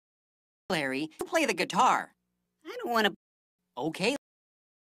Larry, play the guitar. I don't want to... Okay.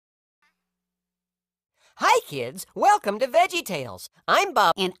 Hi, kids. Welcome to VeggieTales. I'm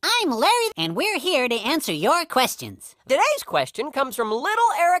Bob. And I'm Larry, and we're here to answer your questions. Today's question comes from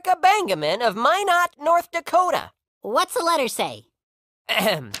little Erica Bangaman of Minot, North Dakota. What's the letter say?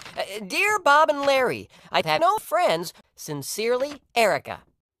 Dear Bob and Larry, I've had no friends. Sincerely, Erica.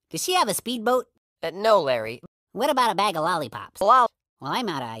 Does she have a speedboat? No, Larry. What about a bag of lollipops? Well, I'm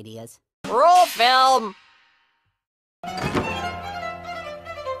out of ideas. roll film.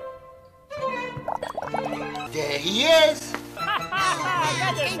 There he is.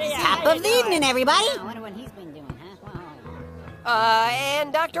 Top of the evening, everybody. I wonder what he's been doing, huh?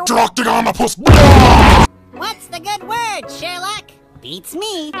 And Dr. What's the good word, Sherlock? Beats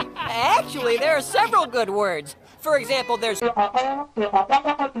me. Actually, there are several good words. For example, there's and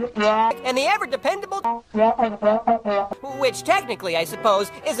the ever-dependable, which technically, I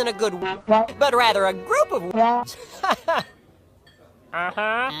suppose, isn't a good word, but rather a group of words.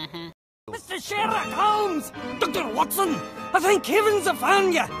 Mr. Sheerluck Holmes! Dr. Watson! I thank heavens I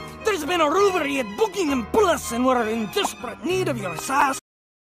found you! There's been a robbery at Buckingham Palace and we're in desperate need of your sass.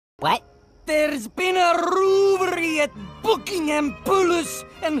 What? There's been a robbery at Buckingham Palace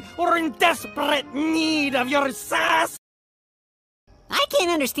and we're in desperate need of your sass. I can't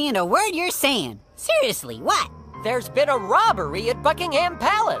understand a word you're saying. Seriously, what? There's been a robbery at Buckingham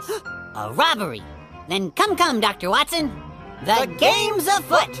Palace. A robbery? Then come, Dr. Watson. The game's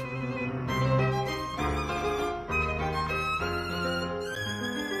afoot!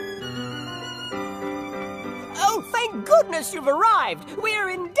 Oh, thank goodness you've arrived. We're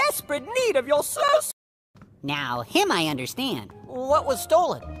in desperate need of your service. Now, him I understand. What was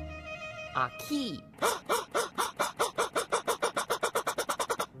stolen? A key.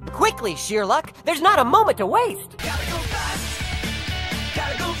 Quickly, Sheerluck. There's not a moment to waste. Gotta go fast.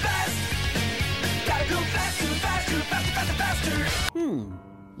 Gotta go fast. Gotta go faster, faster, faster, faster, faster.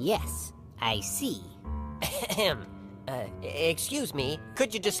 Yes, I see. Excuse me.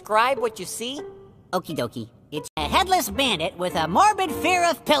 Could you describe what you see? Okie dokie. It's a headless bandit with a morbid fear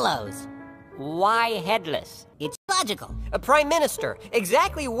of pillows. Why headless? It's logical. Prime Minister,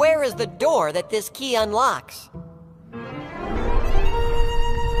 exactly where is the door that this key unlocks?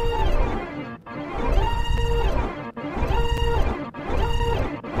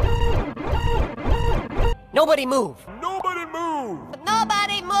 Nobody move! Nobody move!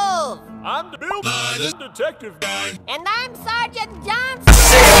 Nobody move! I'm the this detective guy. And I'm Sergeant Johnson!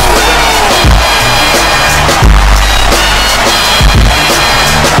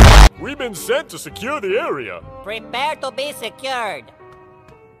 We've been sent to secure the area. Prepare to be secured.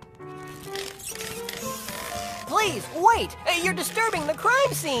 Please, wait! You're disturbing the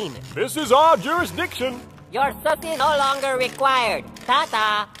crime scene! This is our jurisdiction. Your service is no longer required.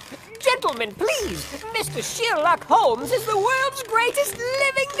 Ta-ta! Gentlemen, please! Mr. Sheerluck Holmes is the world's greatest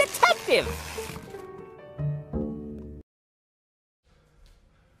living detective!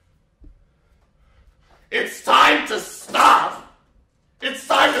 It's time to stop. It's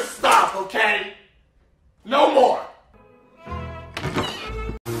time to stop, okay? No more.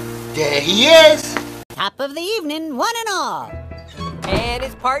 There he is. Top of the evening, one and all. And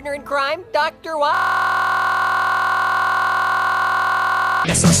his partner in crime, Dr.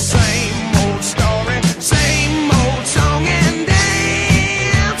 It's the same old story, same old song and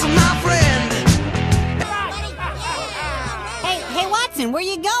dance, my friend. Hey, Watson, where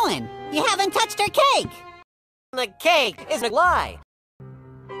you going? You haven't touched our cake. The cake isn't a lie.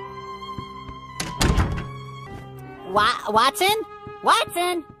 Watson?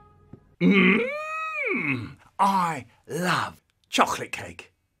 Watson? I love chocolate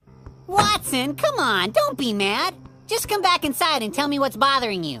cake. Watson, come on, don't be mad. Just come back inside and tell me what's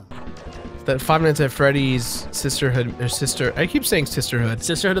bothering you. That 5 Minutes at Freddy's Sisterhood, or Sister, I keep saying Sisterhood.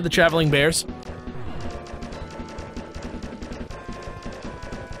 Sisterhood of the Traveling Bears.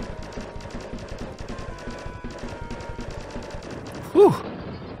 Woo!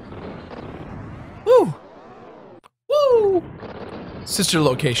 Woo! Woo! Sister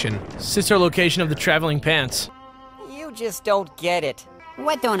location. Sister location of the Traveling Pants. You just don't get it.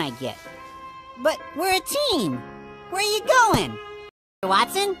 What don't I get? But we're a team. Where are you going?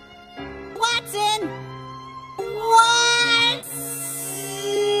 Watson? Watson!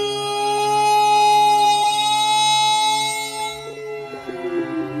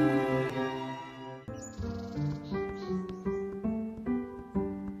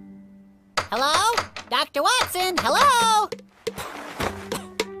 Hello? Dr. Watson, hello?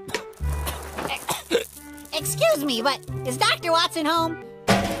 Excuse me, but is Dr. Watson home?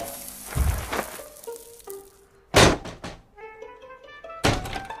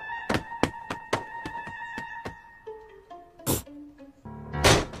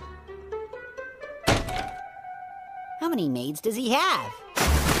 many maids does he have?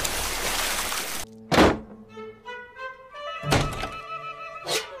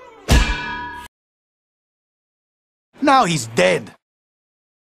 Now he's dead.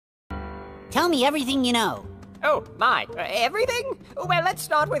 Tell me everything you know. Oh, my. Everything? Well, let's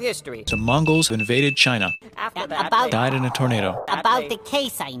start with history. The Mongols invaded China. After that, about- Died in a tornado. About the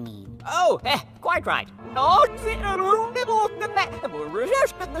case, I mean. Oh, quite right.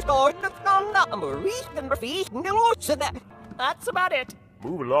 That's about it.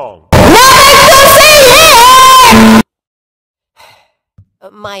 Move along.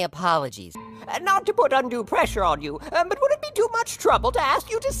 My apologies. Not to put undue pressure on you, but would it be too much trouble to ask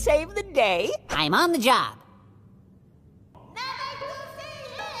you to save the day? I'm on the job.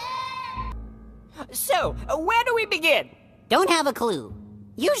 So, where do we begin? Don't have a clue.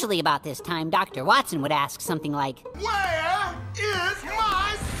 Usually about this time, Dr. Watson would ask something like, Where is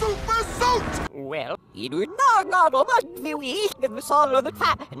my super suit? Well, you do not know what we eat the soul of the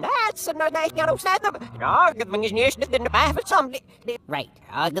fat, and that's another thing I don't stand up. right,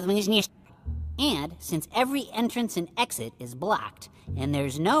 and since every entrance and exit is blocked, and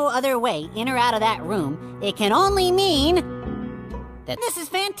there's no other way in or out of that room, it can only mean that this is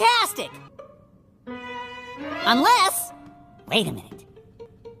fantastic! Unless, wait a minute.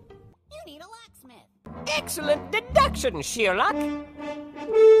 You need a locksmith. Excellent deduction, Sherlock.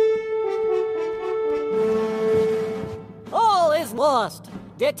 All is lost.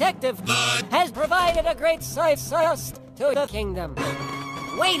 Detective has provided a great success to the kingdom.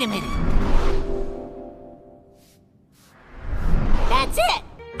 Wait a minute. That's it!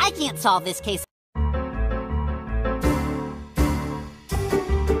 I can't solve this case.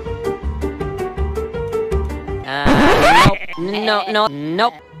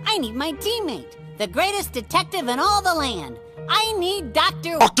 Nope. I need my teammate, the greatest detective in all the land. I need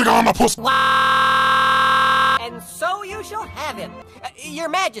Dr. And so you shall have him. Your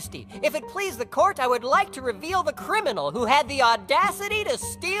Majesty, if it please the court, I would like to reveal the criminal who had the audacity to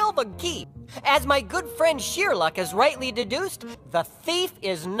steal the key. As my good friend Sheerluck has rightly deduced, the thief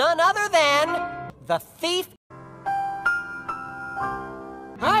is none other than the thief.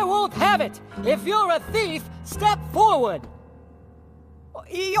 I won't have it! If you're a thief, step forward!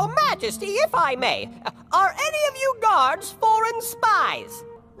 Your Majesty, if I may, are any of you guards foreign spies?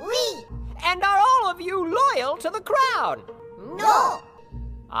 Oui. And are all of you loyal to the crown? No.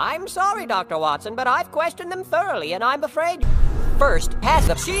 I'm sorry, Dr. Watson, but I've questioned them thoroughly, and I'm afraid... First, has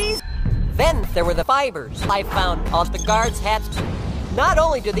the cheese, then there were the fibers I found on the guards' hats. Not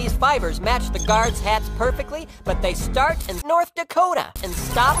only do these fibers match the guards' hats perfectly, but they start in North Dakota and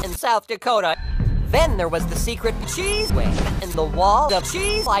stop in South Dakota. Then there was the secret cheeseway in the wall of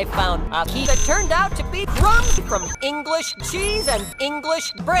cheese. I found a key that turned out to be crumbs from English cheese and English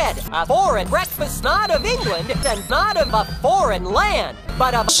bread. A foreign breakfast not of England and not of a foreign land,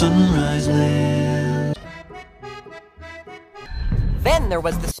 but of Sunrise Land. Then there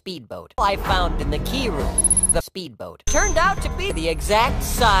was the speedboat I found in the key room. The speedboat turned out to be the exact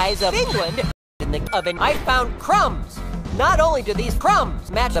size of England. In the oven, I found crumbs. Not only do these crumbs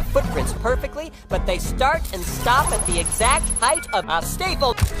match the footprints perfectly, but they start and stop at the exact height of a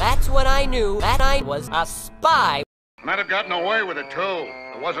staple. That's when I knew that I was a spy. Might have gotten away with it, too.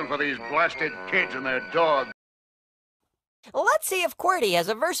 If it wasn't for these blasted kids and their dog. Let's see if QWERTY has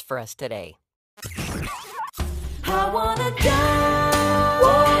a verse for us today. I wanna die.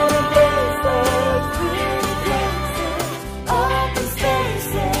 Wanna places, pretty places, open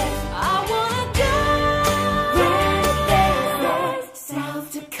spaces. I wanna die. Red places,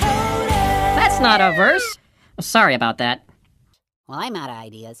 South Dakota. That's not a verse. Sorry about that. Well, I'm out of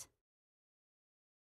ideas.